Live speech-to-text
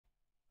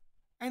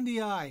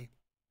NDI,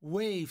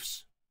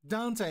 Waves,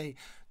 Dante.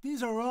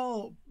 These are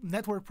all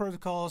network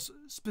protocols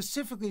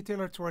specifically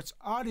tailored towards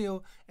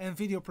audio and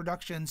video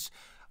productions.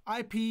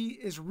 IP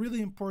is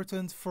really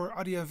important for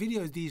audio and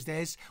video these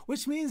days,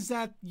 which means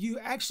that you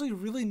actually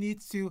really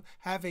need to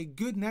have a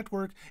good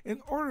network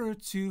in order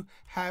to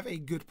have a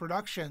good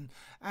production.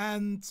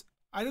 And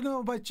I don't know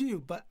about you,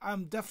 but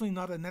I'm definitely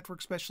not a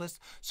network specialist,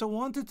 so I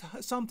wanted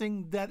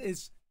something that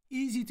is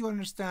easy to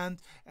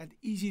understand and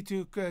easy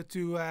to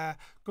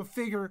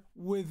configure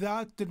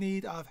without the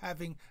need of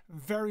having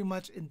very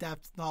much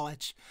in-depth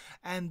knowledge.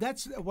 And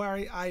that's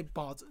why I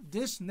bought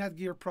this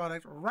Netgear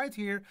product right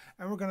here,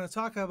 and we're going to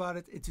talk about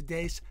it in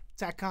today's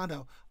Tech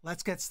Condo.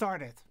 Let's get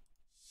started.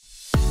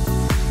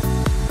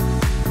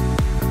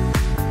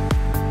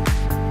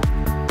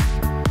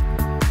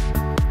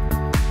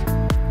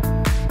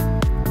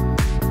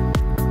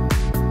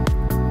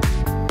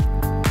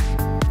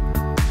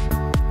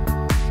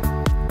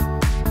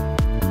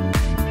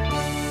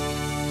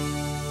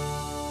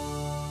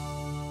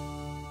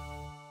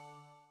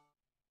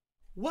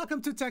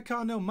 Welcome to Tech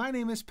Condo. My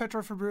name is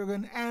Petra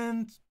Verbruggen,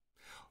 and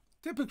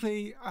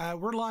typically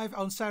we're live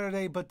on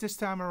Saturday, but this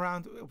time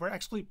around we're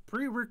actually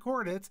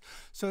pre-recorded,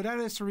 so that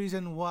is the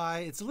reason why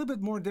it's a little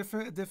bit more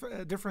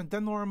different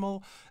than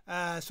normal.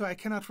 So I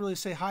cannot really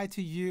say hi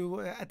to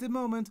you at the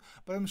moment,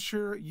 but I'm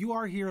sure you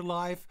are here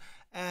live,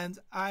 and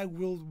I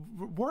will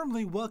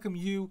warmly welcome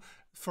you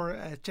for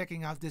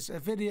checking out this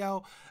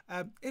video.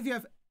 If you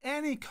have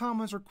any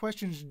comments or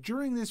questions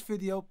during this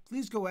video,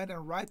 please go ahead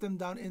and write them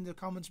down in the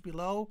comments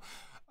below.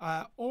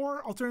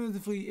 Or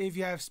alternatively, if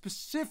you have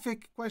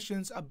specific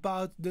questions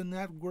about the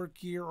network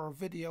gear or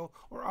video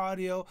or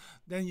audio,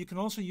 then you can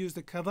also use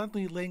the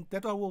Calendly link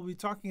that I will be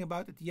talking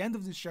about at the end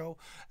of the show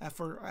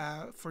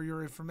for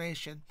your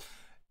information.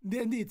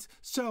 Indeed.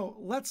 So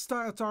let's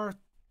start to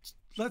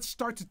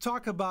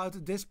talk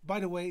about this.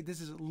 By the way,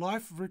 this is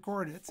live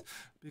recorded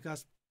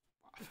because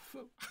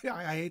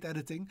I hate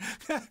editing.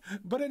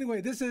 But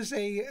anyway, this is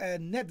a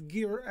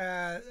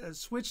Netgear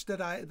switch that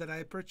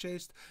I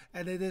purchased,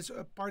 and it is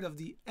a part of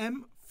the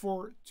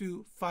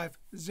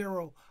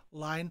M4250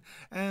 line.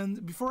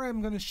 And before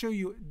I'm going to show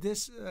you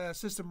this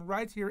system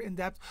right here in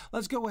depth,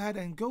 let's go ahead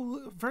and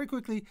go very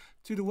quickly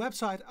to the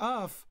website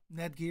of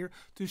Netgear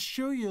to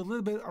show you a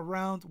little bit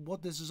around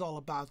what this is all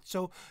about.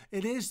 So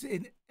it is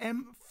an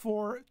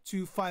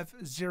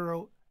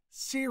M4250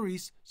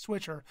 series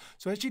switcher.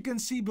 So as you can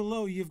see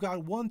below, you've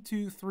got 1,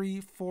 2, 3,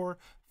 4,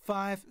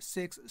 5,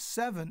 6,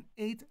 7,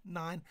 8,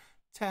 9,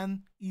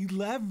 10,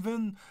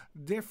 11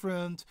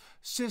 different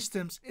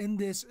systems in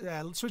this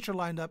switcher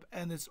lineup,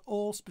 and it's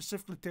all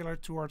specifically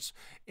tailored towards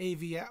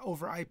AV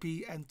over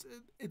IP, and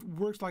it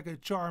works like a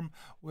charm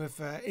with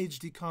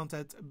HD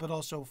content, but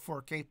also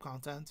 4K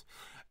content.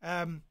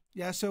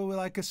 Yeah, so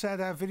like I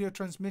said, video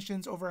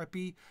transmissions over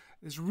IP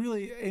is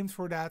really aimed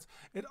for that.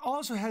 It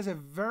also has a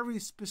very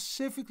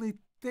specifically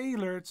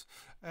tailored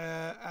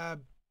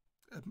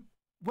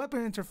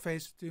weapon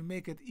interface to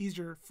make it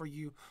easier for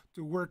you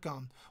to work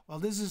on. Well,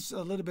 this is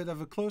a little bit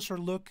of a closer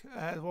look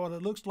at what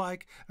it looks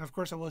like. And of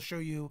course, I will show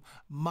you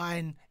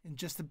mine in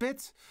just a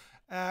bit.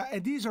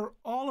 And these are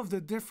all of the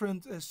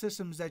different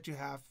systems that you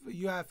have.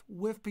 You have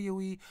with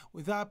PoE,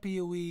 without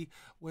PoE,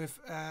 with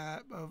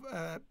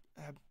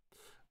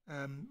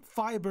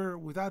fiber,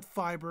 without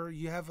fiber.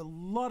 You have a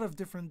lot of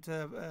different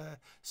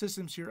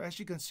systems here, as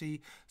you can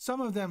see. Some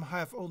of them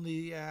have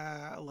only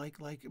like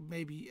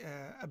maybe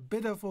a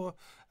bit of a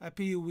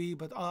PoE,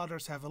 but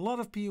others have a lot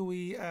of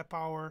PoE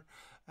power.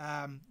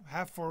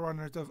 Have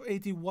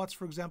 480 watts,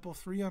 for example,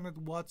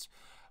 300 watts,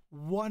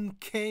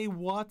 1K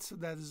watt.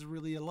 That is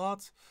really a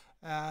lot.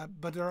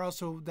 But there are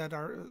also that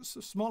are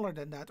smaller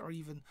than that, or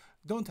even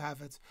don't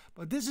have it.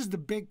 But this is the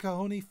big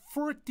Kahoni,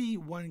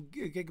 41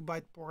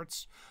 gigabyte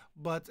ports,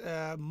 but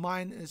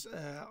mine is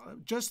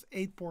just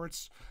 8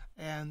 ports,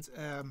 and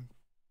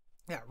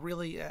yeah,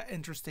 really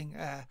interesting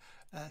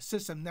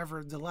system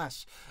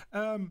nevertheless.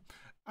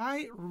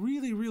 I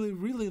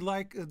really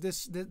like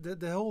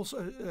the whole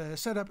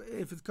setup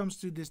if it comes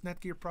to this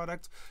Netgear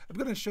product. I'm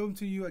going to show them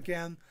to you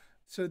again.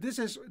 So this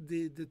is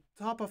the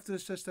top of the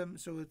system,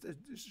 so it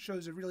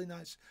shows a really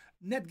nice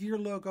Netgear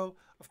logo.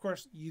 Of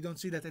course, you don't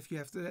see that if you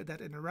have that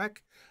in a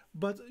rack,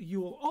 but you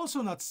will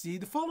also not see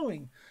the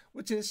following,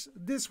 which is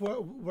this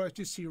what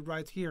you see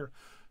right here.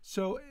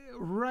 So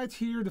right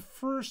here, the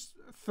first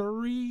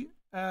 3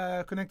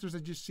 connectors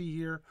that you see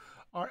here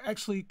are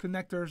actually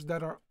connectors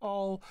that are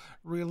all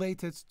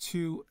related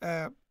to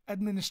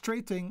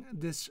administrating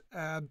this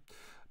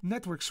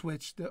network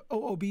switch. The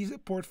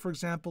OOB port, for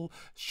example,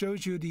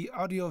 shows you the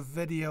audio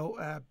video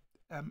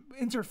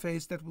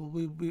interface that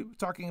we'll be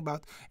talking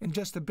about in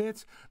just a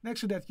bit. Next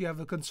to that, you have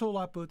a console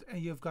output,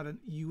 and you've got an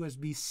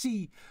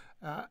USB-C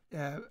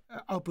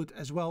output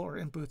as well, or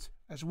input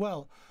as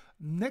well.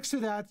 Next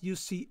to that, you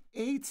see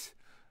 8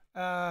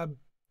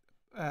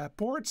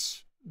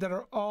 ports that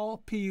are all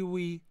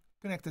PoE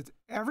connected.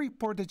 Every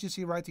port that you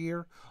see right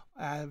here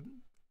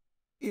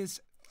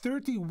is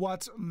 30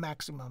 watts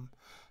maximum.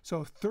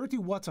 So 30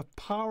 watts of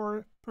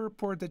power per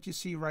port that you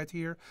see right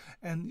here,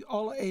 and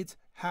all 8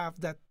 have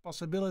that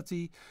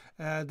possibility.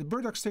 The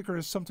BirdDog sticker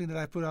is something that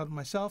I put out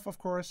myself, of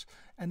course,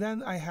 and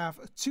then I have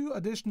 2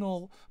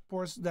 additional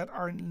ports that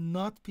are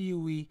not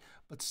PoE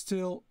but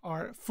still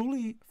are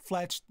fully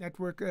fledged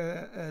network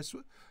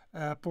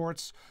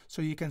ports,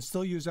 so you can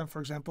still use them, for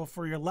example,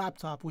 for your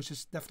laptop, which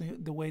is definitely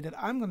the way that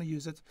I'm going to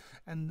use it.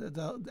 And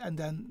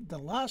then the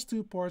last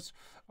 2 ports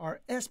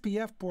are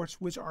SPF ports,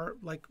 which are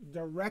like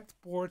direct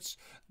ports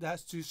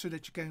so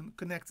that you can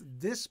connect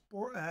this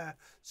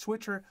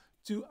switcher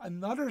to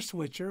another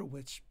switcher,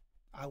 which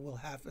I will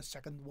have a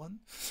second one.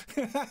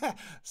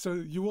 So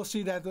you will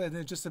see that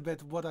in just a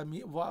bit what I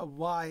mean,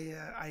 why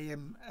I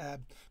am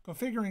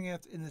configuring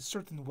it in a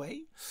certain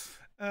way.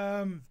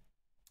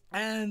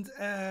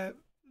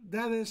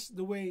 That is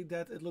the way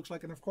that it looks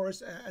like. And of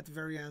course, at the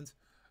very end,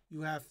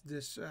 you have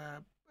this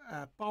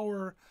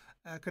power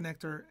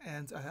connector,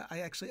 and I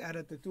actually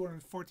added the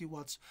 240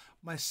 watts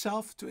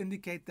myself to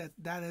indicate that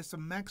that is the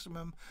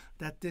maximum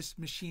that this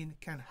machine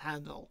can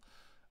handle,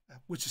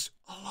 which is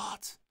a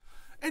lot.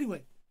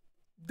 Anyway,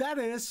 that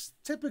is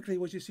typically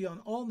what you see on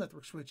all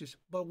network switches,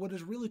 but what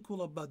is really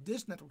cool about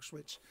this network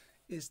switch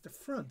is the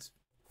front,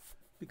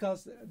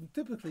 because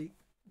typically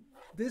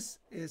this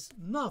is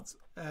not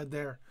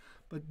there.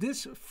 But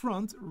this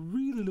front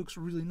really looks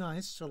really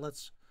nice, so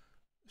let's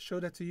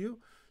show that to you.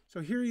 So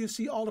here you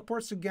see all the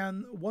ports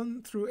again,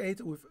 1 through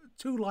 8 with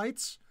 2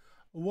 lights,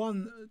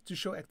 1 to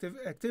show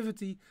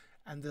activity,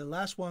 and the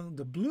last one,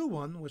 the blue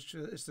one, which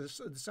is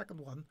the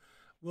second one,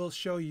 will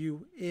show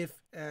you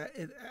if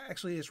it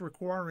actually is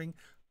requiring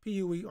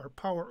PoE or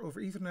power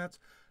over Ethernet.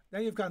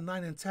 Then you've got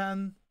 9 and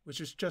 10,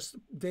 which is just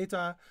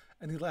data,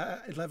 and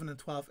 11 and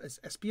 12 is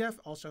SPF,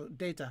 also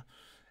data.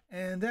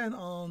 And then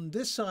on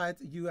this side,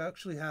 you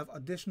actually have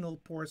additional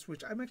ports,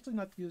 which I'm actually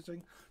not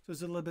using, so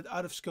it's a little bit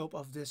out of scope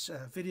of this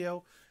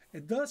video.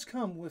 It does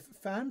come with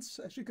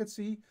fans, as you can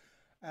see,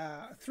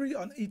 3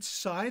 on each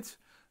side,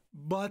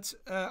 but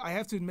I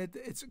have to admit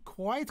it's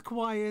quite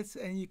quiet,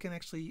 and you can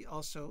actually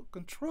also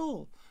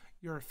control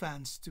your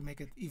fans to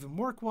make it even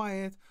more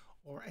quiet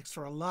or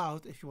extra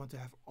loud if you want to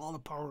have all the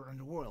power in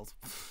the world.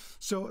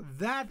 So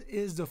that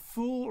is the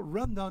full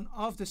rundown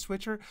of the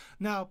switcher.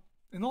 Now,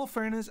 in all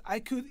fairness, I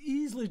could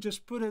easily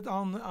just put it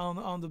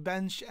on the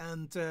bench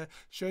and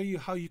show you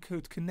how you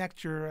could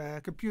connect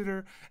your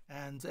computer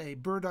and a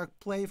BirdDog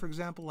Play, for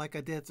example, like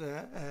I did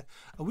a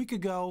week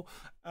ago.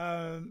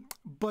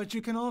 But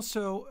you can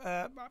also,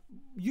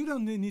 you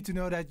don't need to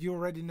know that. You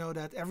already know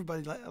that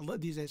everybody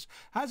these days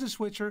has a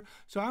switcher.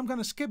 So I'm going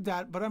to skip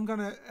that, but I'm going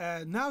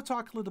to now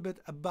talk a little bit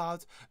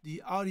about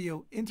the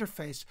audio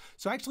interface.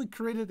 So I actually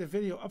created a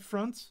video up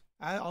front.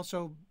 I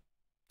also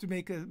to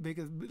make it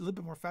a little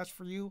bit more fast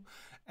for you,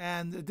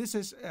 and this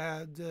is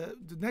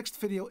the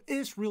next video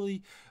is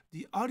really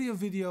the audio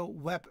video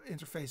web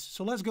interface.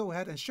 So let's go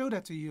ahead and show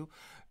that to you.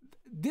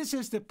 This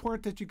is the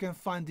port that you can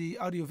find the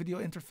audio video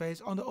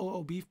interface on the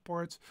OOB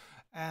port,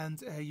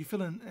 and you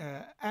fill in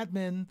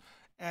admin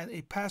and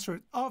a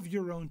password of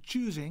your own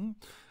choosing.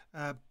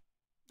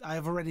 I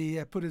have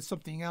already put in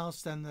something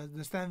else than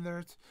the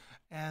standard,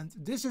 and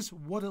this is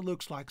what it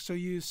looks like. So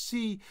you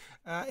see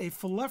a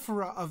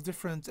plethora of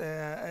different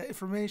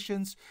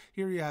informations.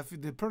 Here you have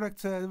the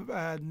product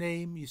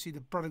name, you see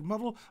the product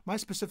model, my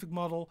specific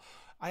model.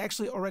 I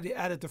actually already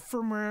added the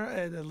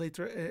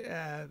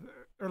firmware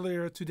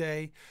earlier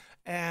today,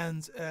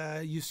 and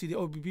you see the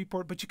OBB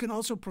port, but you can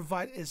also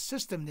provide a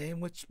system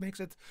name, which makes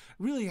it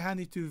really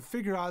handy to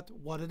figure out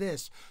what it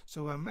is.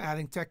 So I'm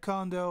adding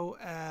Taekwondo.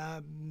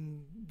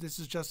 This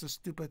is just a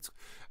stupid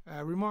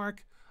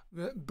remark.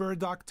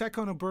 BirdDog,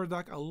 Taekwondo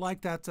BirdDog. I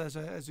like that as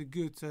a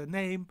good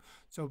name.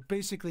 So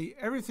basically,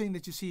 everything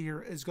that you see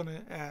here is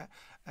gonna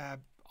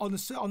on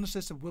the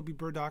system will be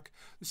BirdDog.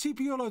 The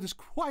CPU load is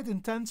quite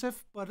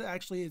intensive, but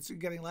actually it's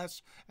getting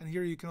less. And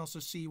here you can also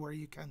see where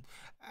you can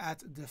add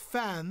the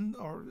fan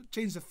or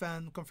change the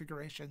fan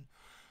configuration.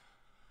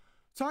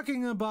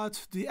 Talking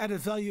about the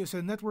added values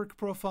and network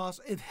profiles,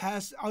 it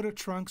has outer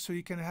trunks, so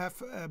you can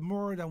have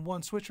more than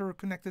one switcher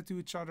connected to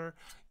each other.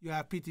 You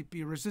have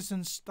PTP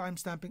resistance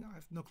timestamping. I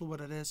have no clue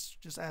what it is,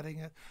 just adding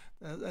it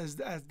as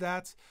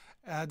that.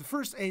 The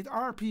first 8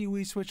 are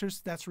PoE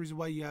switchers. That's the reason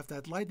why you have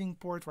that lightning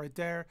port right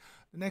there.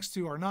 The next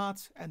 2 are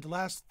not, and the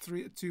last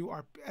 2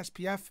 are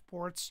SPF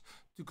ports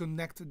to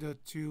connect the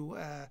 2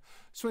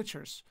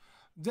 switchers.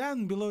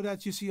 Then below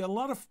that you see a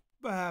lot of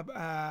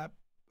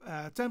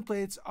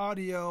templates,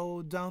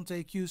 audio,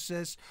 Dante,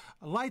 QSys,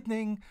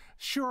 Lightning,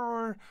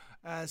 Shure,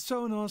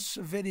 Sonos,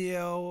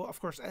 video, of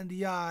course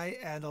NDI,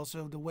 and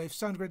also the Wave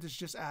Sound Grid is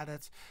just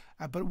added.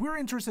 But we're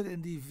interested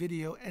in the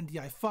video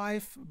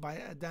NDI5 by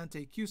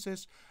Dante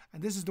QSys,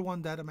 and this is the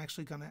one that I'm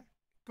actually gonna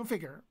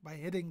configure by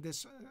hitting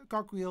this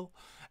cogwheel,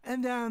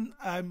 and then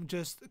I'm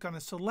just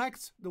gonna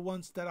select the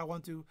ones that I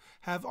want to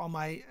have on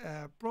my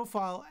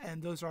profile,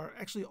 and those are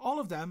actually all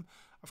of them.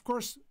 Of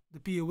course, the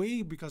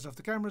PoE because of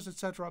the cameras,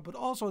 etc., but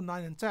also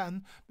 9 and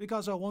 10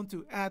 because I want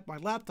to add my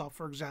laptop,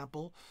 for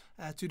example,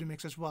 to the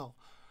mix as well.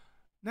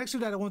 Next to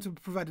that, I want to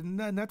provide a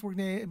network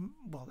name.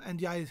 Well,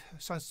 NDI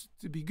sounds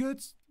to be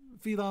good.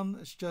 VLAN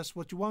is just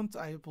what you want.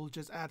 I will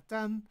just add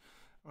 10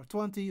 or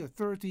 20 or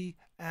 30,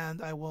 and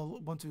I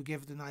will want to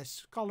give it a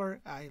nice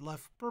color. I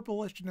love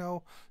purple, as you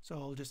know, so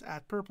I'll just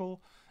add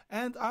purple.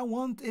 And I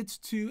want it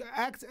to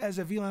act as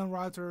a VLAN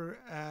router,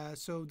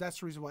 so that's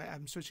the reason why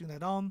I'm switching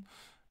that on.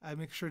 I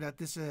make sure that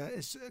this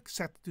is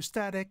set to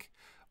static.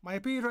 My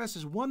IP address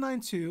is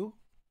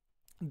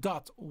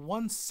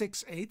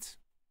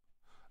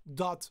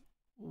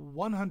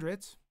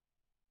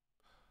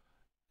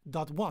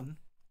 192.168.100.1,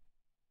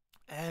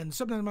 and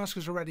subnet mask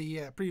is already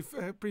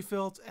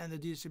pre-filled, and the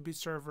DHCP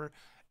server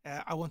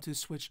I want to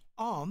switch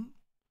on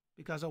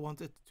because I want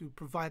it to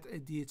provide a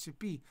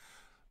DHCP.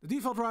 The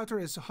default router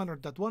is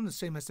 100.1, the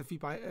same as the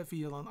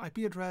VLAN IP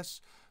address.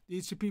 The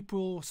DHCP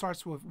pool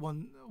starts with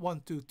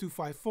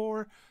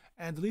 12254,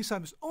 and the lead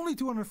time is only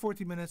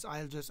 240 minutes.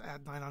 I'll just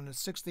add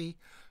 960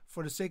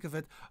 for the sake of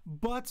it.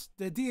 But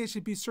the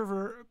DHCP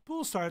server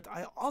pool start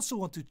I also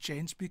want to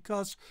change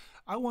because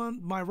I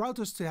want my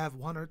routers to have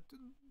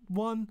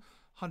 101,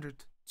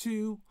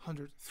 102,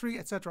 103,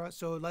 etc.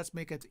 So let's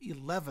make it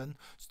 11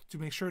 to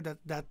make sure that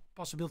that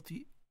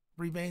possibility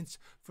remains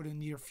for the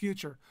near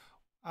future.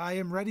 I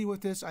am ready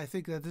with this. I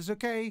think that is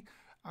okay.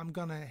 I'm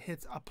gonna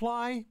hit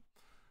apply,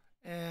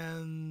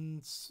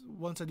 and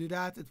once I do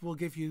that, it will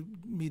give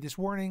me this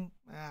warning.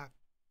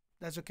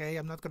 That's okay.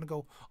 I'm not gonna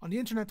go on the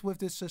internet with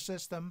this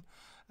system,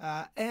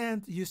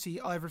 and you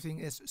see everything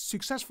is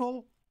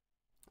successful.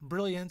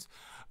 Brilliant.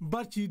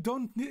 But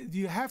don't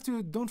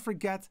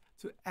forget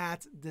to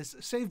add this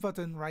save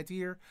button right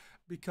here,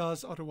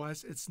 because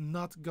otherwise it's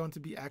not going to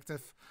be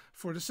active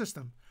for the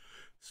system.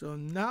 So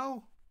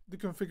now the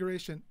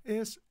configuration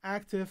is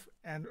active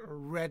and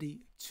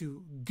ready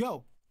to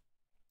go.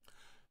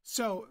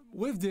 So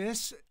with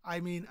this, I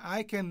mean,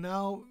 I can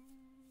now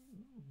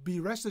be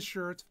rest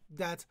assured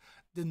that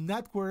the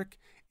network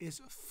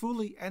is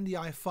fully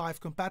NDI5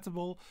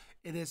 compatible.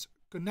 It is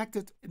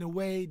connected in a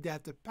way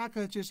that the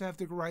packages have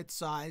the right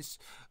size,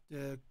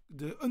 the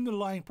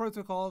underlying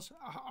protocols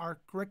are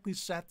correctly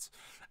set,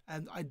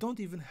 and I don't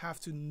even have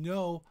to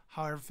know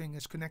how everything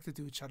is connected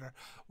to each other,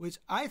 which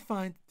I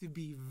find to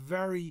be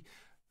very,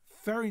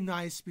 very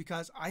nice,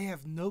 because I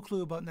have no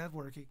clue about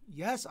networking.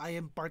 Yes, I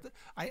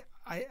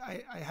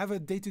have a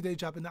day-to-day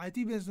job in the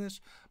IT business,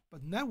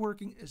 but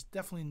networking is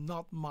definitely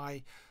not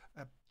my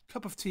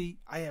cup of tea.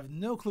 I have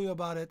no clue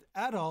about it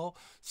at all.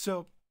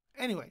 So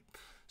anyway,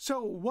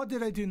 so what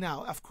did I do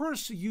now? Of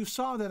course, you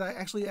saw that I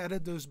actually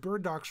added those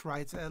BirdDogs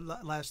right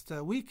last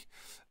week.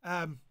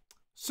 But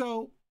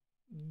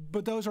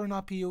those are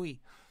not PoE,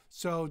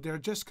 so they're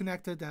just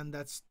connected, and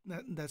that's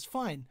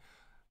fine.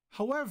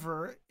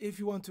 However, if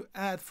you want to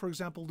add, for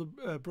example, the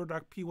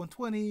BirdDog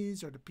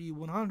P120s or the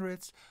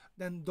P100s,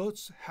 then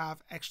those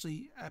have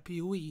actually a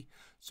PoE.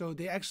 So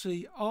they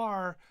actually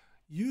are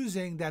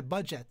using that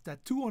budget,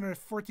 that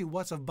 240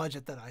 watts of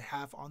budget that I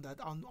have on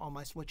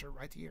my switcher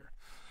right here,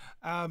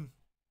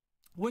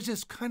 which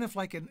is kind of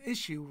like an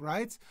issue,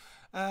 right?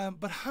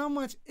 But how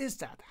much is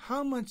that?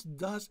 How much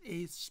does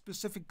a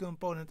specific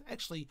component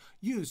actually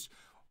use?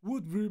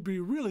 Would be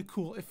really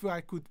cool if I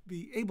could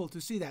be able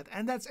to see that,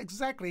 and that's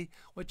exactly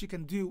what you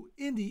can do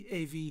in the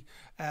AV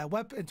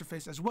web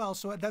interface as well.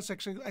 So that's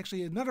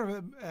actually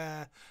another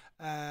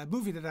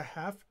movie that I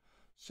have.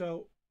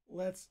 So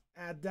let's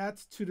add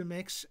that to the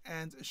mix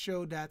and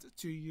show that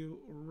to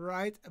you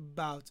right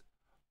about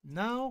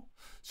now.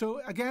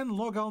 So again,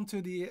 log on to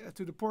the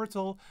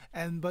portal,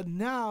 but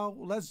now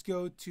let's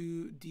go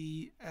to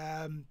the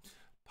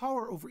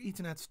Power over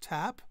Ethernet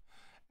tab.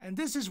 And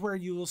this is where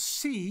you will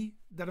see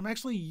that I'm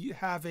actually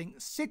having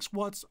 6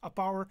 watts of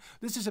power.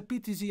 This is a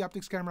PTZ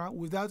optics camera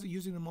without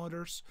using the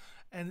motors.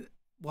 And,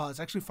 well,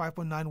 it's actually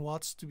 5.9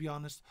 watts, to be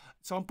honest.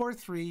 It's on port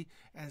 3,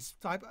 and it's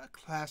type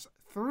class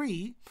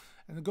 3.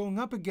 And going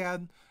up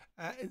again,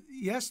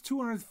 yes,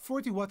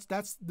 240 watts,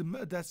 that's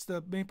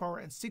the main power,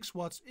 and 6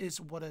 watts is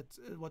what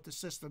the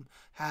system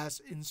has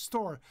in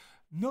store.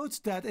 Note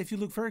that if you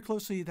look very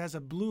closely, it has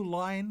a blue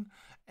line,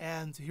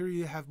 and here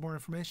you have more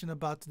information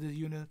about the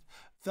unit.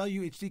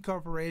 Value HD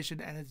Corporation,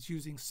 and it's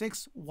using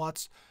 6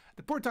 watts.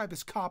 The port type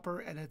is copper,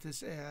 and it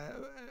is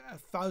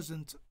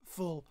 1000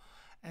 full.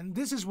 And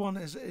this is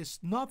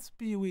not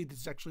PoE.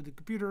 This is actually the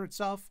computer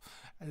itself.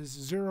 It is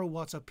 0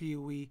 watts of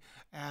PoE,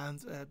 and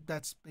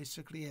that's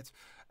basically it.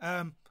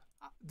 The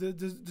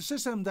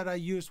system that I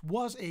used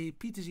was a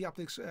PTZ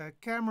optics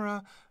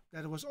camera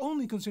that was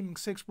only consuming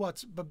 6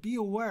 watts, but be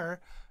aware,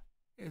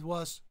 it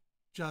was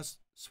just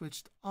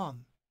switched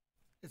on.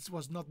 It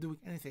was not doing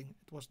anything.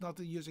 It was not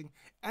using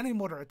any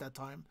motor at that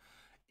time.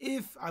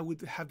 If I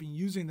would have been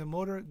using the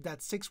motor,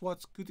 that 6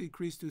 watts could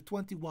increase to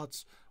 20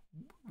 watts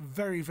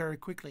very, very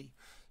quickly.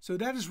 So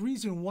that is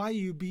reason why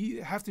you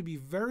have to be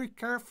very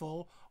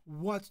careful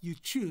what you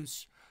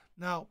choose.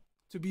 Now,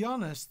 to be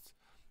honest,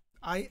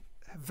 I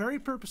very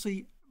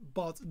purposely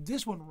bought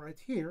this one right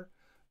here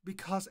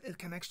because it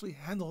can actually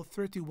handle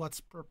 30 watts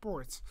per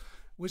port,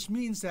 which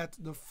means that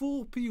the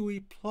full PoE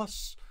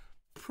plus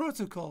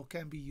protocol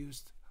can be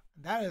used.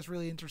 That is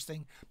really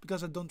interesting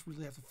because I don't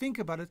really have to think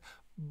about it.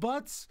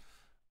 But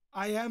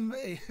I am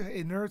a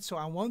nerd, so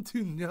I want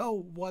to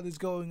know what is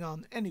going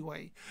on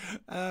anyway.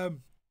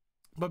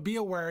 But be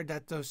aware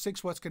that those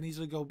 6 watts can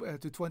easily go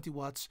to 20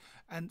 watts.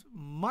 And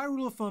my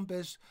rule of thumb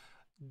is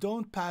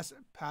don't pass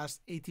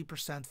past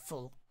 80%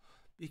 full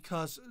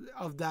because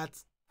of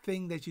that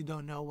thing that you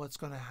don't know what's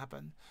going to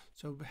happen.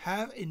 So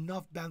have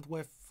enough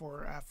bandwidth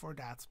for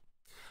that.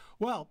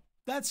 Well,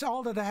 that's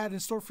all that I had in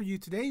store for you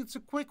today. It's a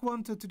quick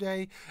one to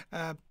today.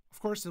 Of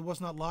course, it was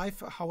not live.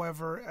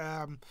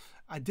 However,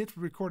 I did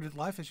record it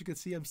live. As you can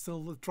see, I'm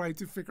still trying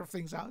to figure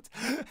things out.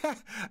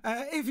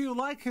 If you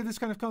like this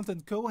kind of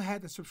content, go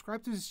ahead and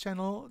subscribe to this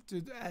channel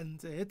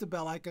and hit the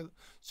bell icon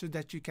so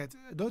that you get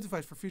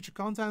notified for future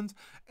content.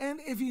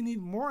 And if you need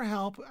more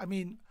help,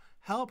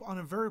 help on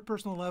a very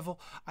personal level,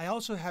 I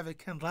also have a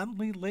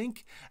Calendly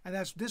link, and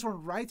that's this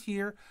one right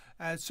here.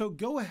 So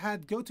go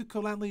ahead, go to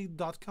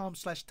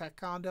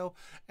calendly.com/taekwondo,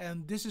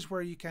 and this is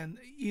where you can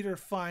either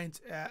find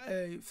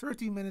a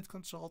 30-minute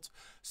consult,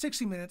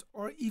 60-minute,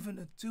 or even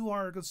a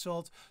 2-hour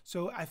consult.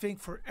 So I think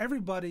for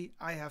everybody,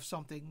 I have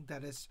something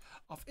that is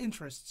of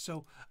interest.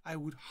 So I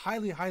would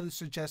highly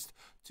suggest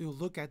to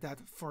look at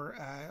that for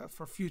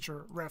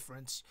future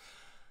reference.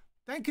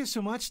 Thank you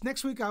so much.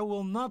 Next week I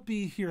will not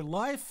be here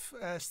live,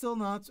 still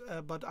not,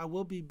 but I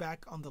will be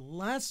back on the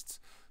last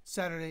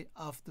Saturday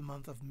of the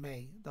month of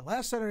May. The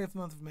last Saturday of the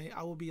month of May,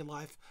 I will be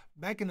live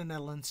back in the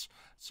Netherlands.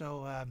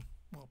 So,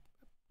 well,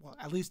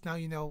 at least now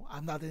you know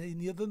I'm not even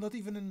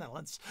in the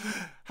Netherlands.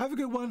 Have a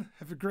good one.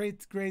 Have a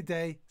great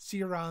day. See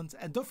you around.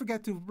 And don't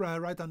forget to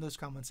write down those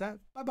comments.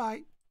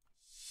 Bye-bye.